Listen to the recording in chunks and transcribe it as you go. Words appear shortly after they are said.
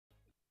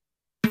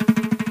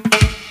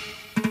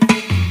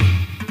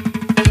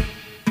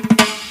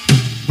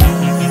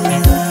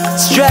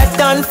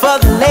Stratdon for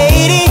the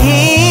ladies.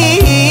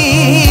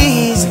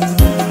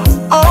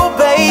 Oh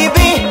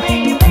baby,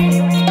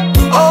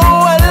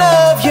 oh I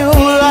love you, I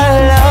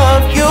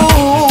love you.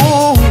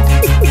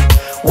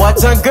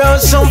 What a girl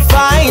so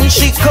fine,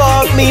 she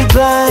caught me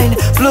blind,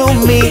 blew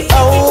me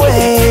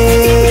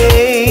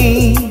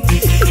away.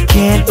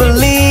 Can't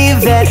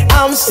believe that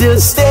I'm still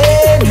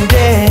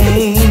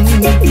standing.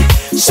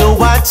 So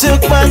I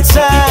took my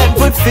time,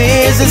 put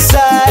fears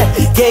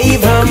aside,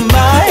 gave her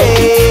my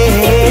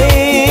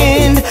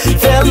hand.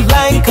 Felt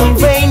like a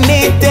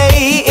rainy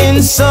day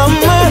in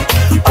summer.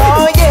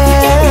 Oh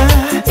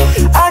yeah,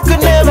 I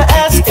could never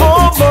ask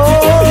for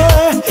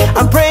more.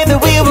 I pray that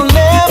we will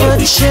never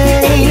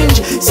change.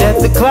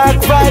 Set the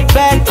clock right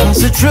back,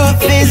 cause the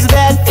truth is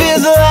that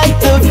feels like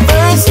the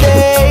first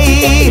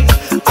day.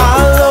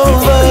 All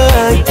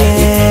over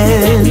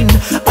again,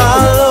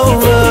 all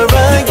over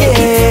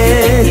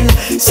again.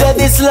 Said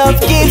this love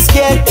keeps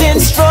getting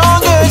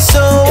stronger,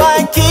 so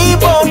I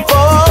keep on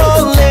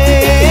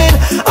falling.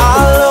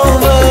 All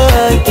over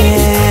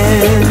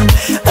again,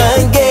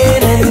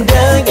 again and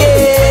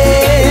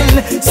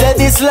again. Said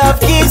this love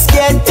keeps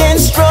getting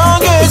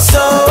stronger, so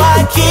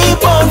I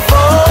keep on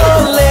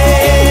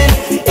falling.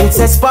 It's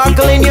that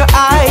sparkle in your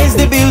eyes,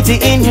 the beauty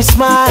in your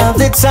smile,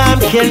 the time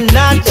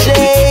cannot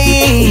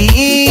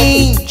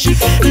change.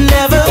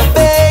 Never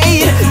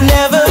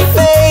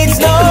fades,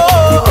 no.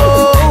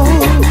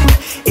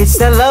 It's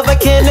that love I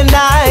can't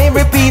deny,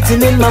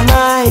 repeating in my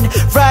mind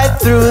right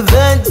through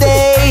the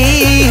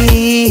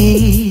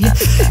day.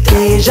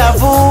 Deja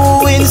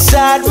vu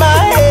inside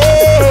my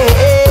head.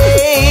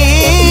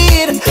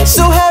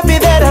 So happy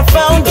that I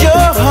found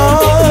your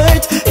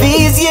heart.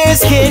 These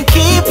years can't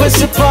keep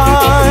us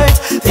apart.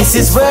 This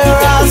is where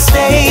I'll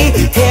stay,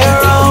 here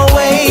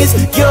always.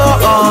 You're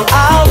all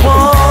I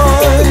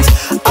want.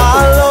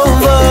 All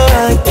over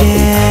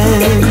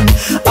again,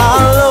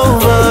 all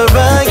over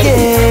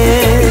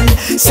again.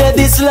 Said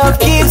this love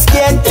keeps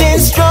getting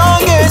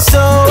stronger, so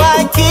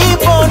I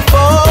keep on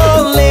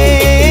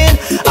falling.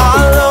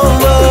 All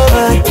over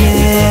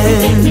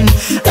again,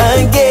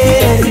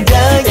 again and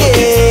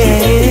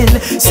again.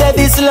 Said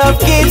this love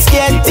keeps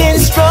getting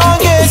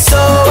stronger, so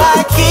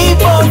I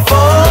keep on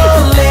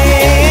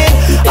falling.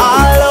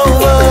 All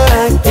over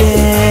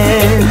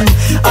again,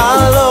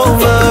 all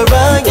over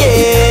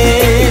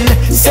again.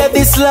 Said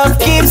this love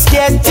keeps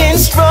getting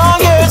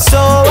stronger, so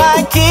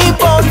I keep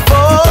on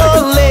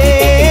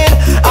falling.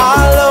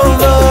 All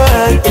over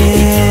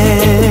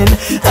again,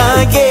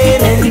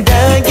 again and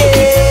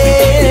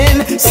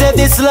again. Said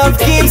this love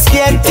keeps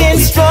getting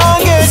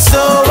stronger,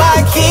 so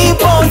I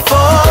keep on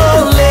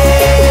falling.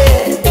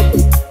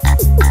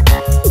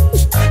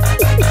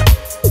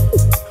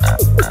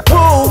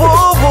 Whoa,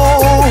 whoa,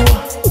 whoa.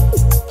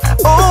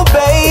 Oh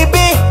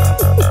baby,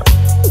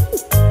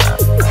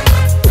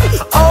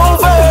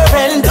 over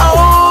and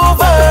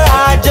over, I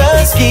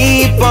just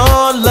keep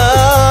on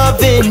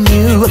loving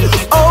you.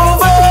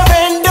 Over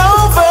and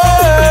over,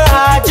 I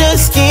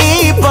just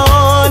keep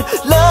on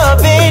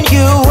loving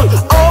you.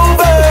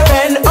 Over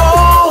and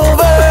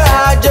over,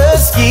 I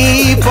just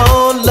keep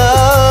on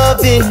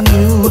loving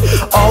you.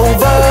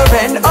 Over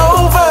and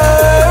over,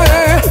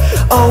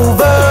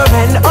 over